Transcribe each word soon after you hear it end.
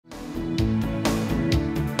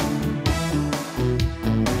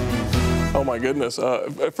my goodness.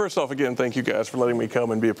 First off, again, thank you guys for letting me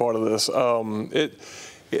come and be a part of this.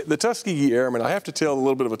 The Tuskegee Airmen, I have to tell a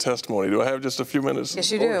little bit of a testimony. Do I have just a few minutes?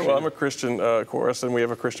 Yes, you do. Well, I'm a Christian chorus, and we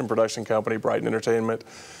have a Christian production company, Bryan Entertainment.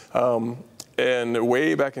 And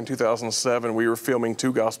way back in 2007, we were filming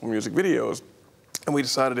 2 gospel music videos. And we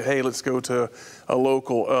decided, hey, let's go to a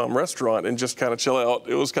local restaurant and just kind of chill out.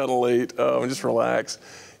 It was kind of late, and just relax.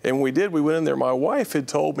 And when we did, we went in there. My wife had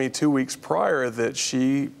told me 2 weeks prior that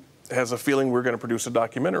she has a feeling we're going to produce a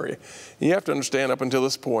documentary. And you have to understand, up until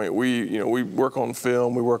this point, we work on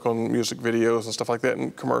film, we work on music videos and stuff like that,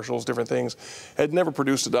 and commercials, different things. Had never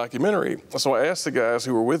produced a documentary. So I asked the guys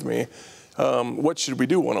who were with me, what should we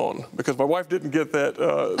do one on? Because my wife didn't get that,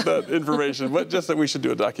 that information, but just that we should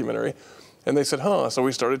do a documentary. And they said, huh. So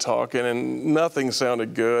we started talking, and nothing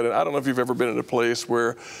sounded good. And I don't know if you've ever been in a place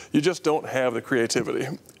where you just don't have the creativity.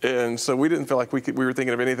 And so we didn't feel like we were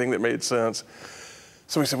thinking of anything that made sense.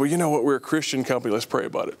 So we said, well, you know what? We're a Christian company. Let's pray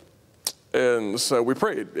about it. And so we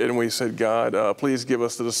prayed, and we said, God, please give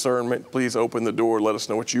us the discernment. Please open the door. Let us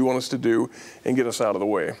know what you want us to do and get us out of the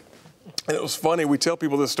way. And it was funny. We tell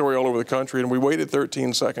people this story all over the country, and we waited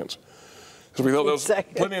 13 seconds. Because we thought that was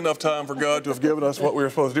plenty enough time for God to have given us what we were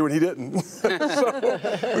supposed to do, and he didn't. So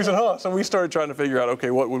we said, huh. So we started trying to figure out,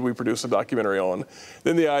 okay, what would we produce a documentary on?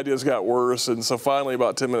 Then the ideas got worse, and so finally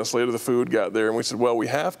about 10 minutes later, the food got there, and we said, well, we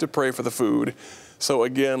have to pray for the food. So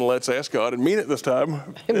again, let's ask God, and mean it this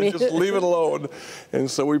time, and just leave it alone.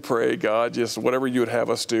 And so we pray, God, just whatever you would have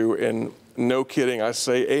us do, and no kidding, I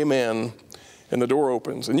say amen, and the door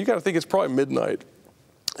opens. And you got to think it's probably midnight.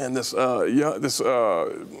 And this,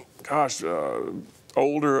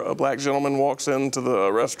 older black gentleman walks into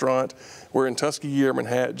the restaurant wearing Tuskegee Airman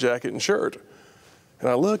hat, jacket, and shirt. And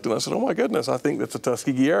I looked and I said, oh my goodness, I think that's a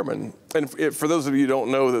Tuskegee Airman. And for those of you who don't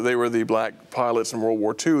know, that they were the black pilots in World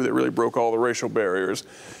War II that really broke all the racial barriers.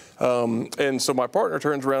 And so my partner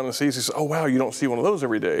turns around and sees, he says, oh wow, you don't see one of those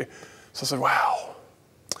every day. So I said, wow.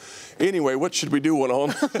 Anyway, what should we do one on?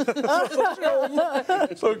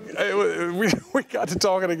 So we got to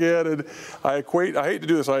talking again, and I hate to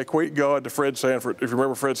do this, I equate God to Fred Sanford, if you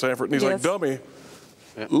remember Fred Sanford, and he's like, dummy,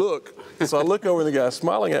 look. So I look over, and the guy's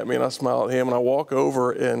smiling at me, and I smile at him, and I walk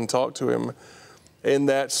over and talk to him, and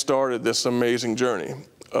that started this amazing journey.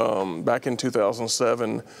 Back in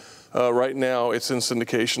 2007, right now, it's in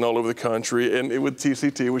syndication all over the country, and with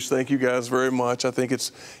TCT, which thank you guys very much. I think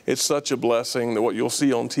it's such a blessing that what you'll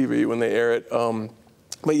see on TV when they air it.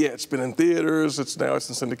 But yeah, it's been in theaters. Now it's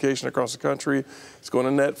in syndication across the country. It's going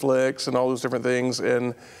to Netflix and all those different things.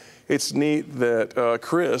 And it's neat that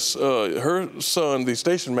Chris, her son, the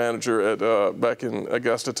station manager at back in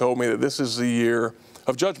Augusta, told me that this is the year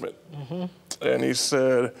of judgment. And he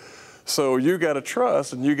said, so you got to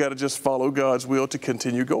trust, and you got to just follow God's will to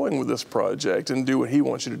continue going with this project and do what he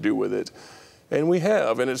wants you to do with it. And we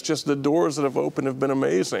have, and it's just the doors that have opened have been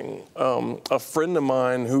amazing. A friend of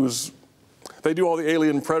mine they do all the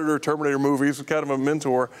Alien, Predator, Terminator movies, kind of a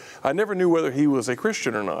mentor. I never knew whether he was a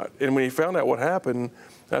Christian or not. And when he found out what happened,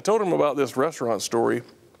 I told him about this restaurant story.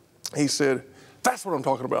 He said, that's what I'm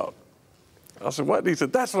talking about. I said, what? He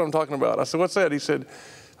said, that's what I'm talking about. I said, what's that? He said,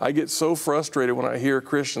 I get so frustrated when I hear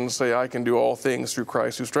Christians say I can do all things through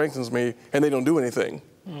Christ who strengthens me, and they don't do anything.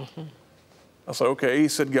 I said, okay. He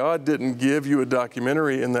said, God didn't give you a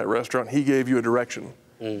documentary in that restaurant. He gave you a direction,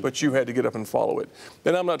 but you had to get up and follow it.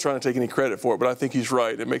 And I'm not trying to take any credit for it, but I think he's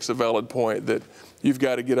right. It makes a valid point that you've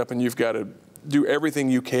got to get up and you've got to do everything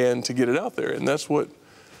you can to get it out there. And that's what,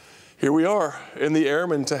 here we are. And the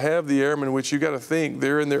airmen, to have the airmen, which you got to think,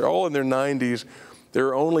 they're all in their 90s. There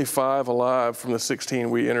are only 5 alive from the 16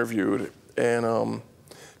 we interviewed. And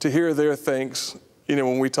to hear their thanks,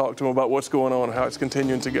 when we talk to them about what's going on, how it's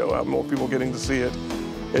continuing to go, how more people getting to see it,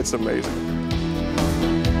 it's amazing.